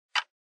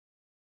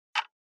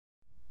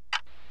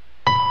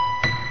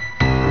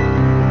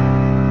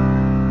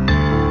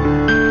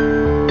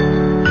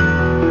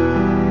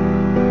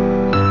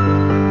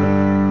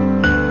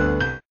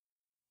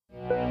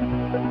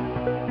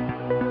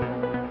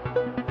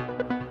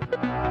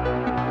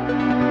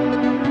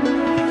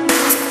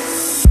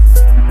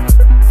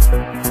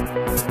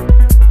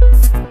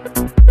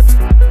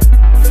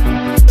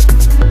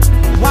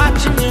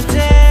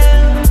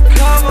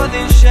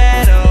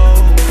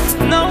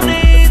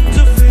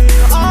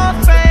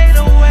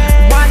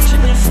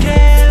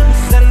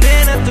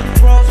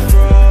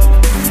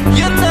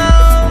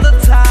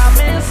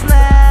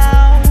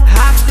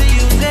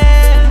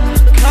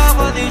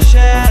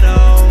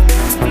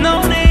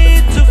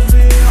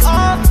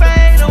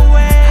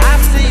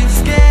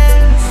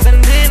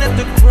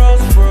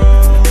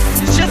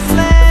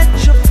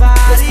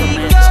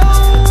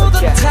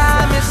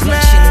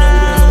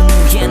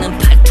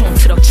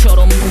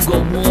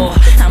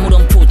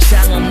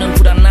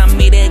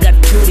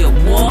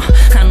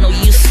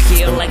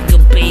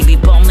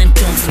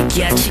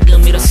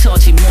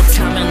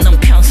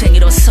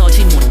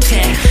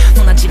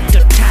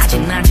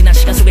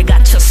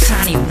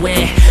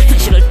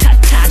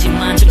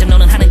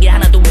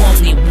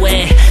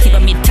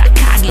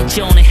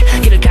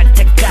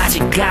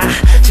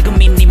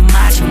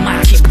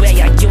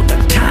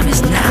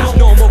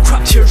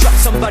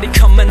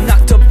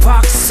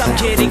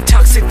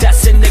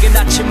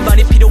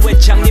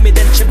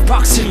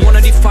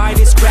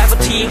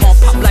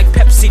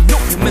see, no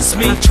you miss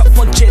me. 첫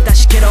번째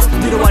다시 get up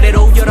위로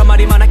아래로 여러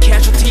마리 많아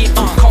casualty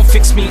come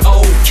fix me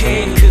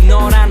okay. 그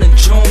너라는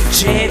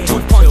존재 두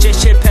번째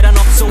실패란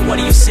없어 what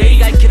do you say.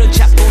 갈 길을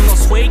잡고 no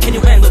sway can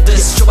you handle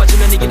this.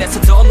 좁아지면 이게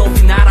돼서 더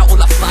높이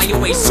날아올라 fly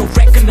away. So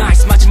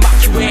recognize 마지막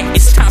기회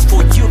it's time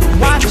for you to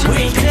make your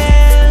way.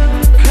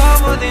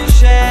 Covered in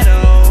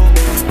shadow,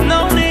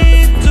 no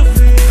need to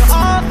feel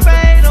or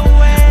fade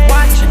away.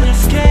 Watching your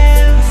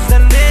skin,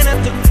 standing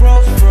at the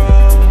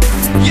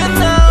crossroads. You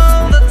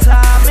know the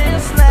time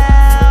is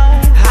now.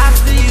 Have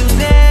to use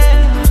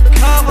it,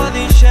 covered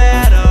in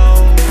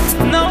shadow.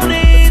 No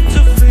need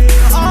to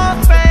feel or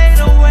fade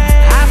away.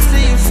 Have to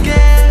use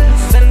skin,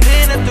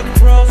 standing at the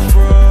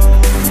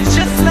crossroads.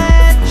 Just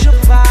let your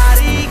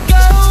body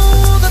go.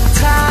 The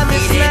time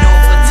is now. It ain't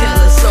over till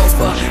it's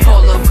over.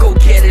 Hold up, go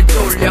get it,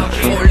 돌려.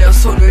 올려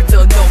손을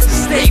더 높이.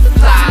 Stay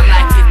fly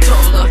like a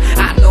dollar.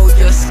 I know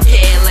you're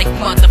scared like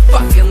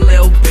motherfucking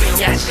Lil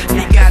Bitch.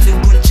 네가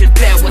누군지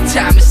배워.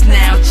 Time is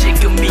now.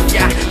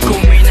 지금이야.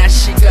 고민할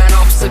시간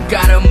없어.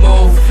 Gotta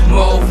move,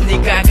 move.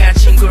 네가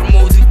가진 걸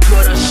모두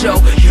걸어쇼.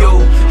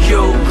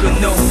 You, 그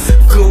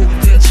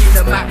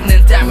누구든지는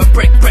막는다면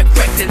break, break,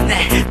 break the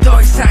net. 더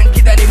이상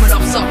기다림은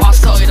없어.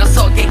 어서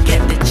일어서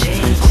get the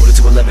G. Quarter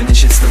to 11 and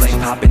shit still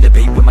ain't popping.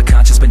 Debate with my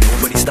conscience, but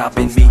nobody's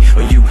stopping me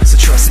or you. So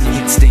trust in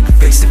your instinct.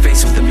 Face to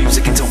face with the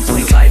music and don't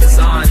blink. Light is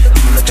on.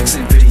 Electric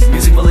symphony,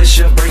 music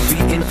militia,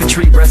 breakbeat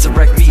infantry,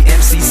 resurrect me.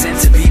 MC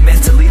sent to be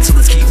mentally, so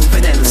let's keep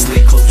moving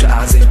endlessly. Close your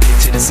eyes and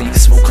picture the scene. The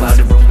smoke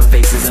clouded room with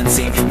faces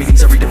unseen.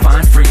 Meanings are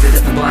redefined, free to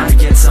deaf and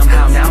blind. Yet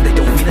somehow now they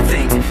don't mean a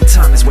thing.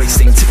 Time is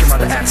wasting, ticking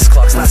around the axis.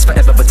 Clocks last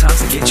forever, but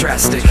times can get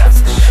drastic.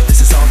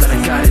 This is all that I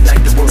got at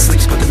night. The world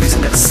sleeps, but the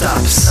music never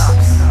stops.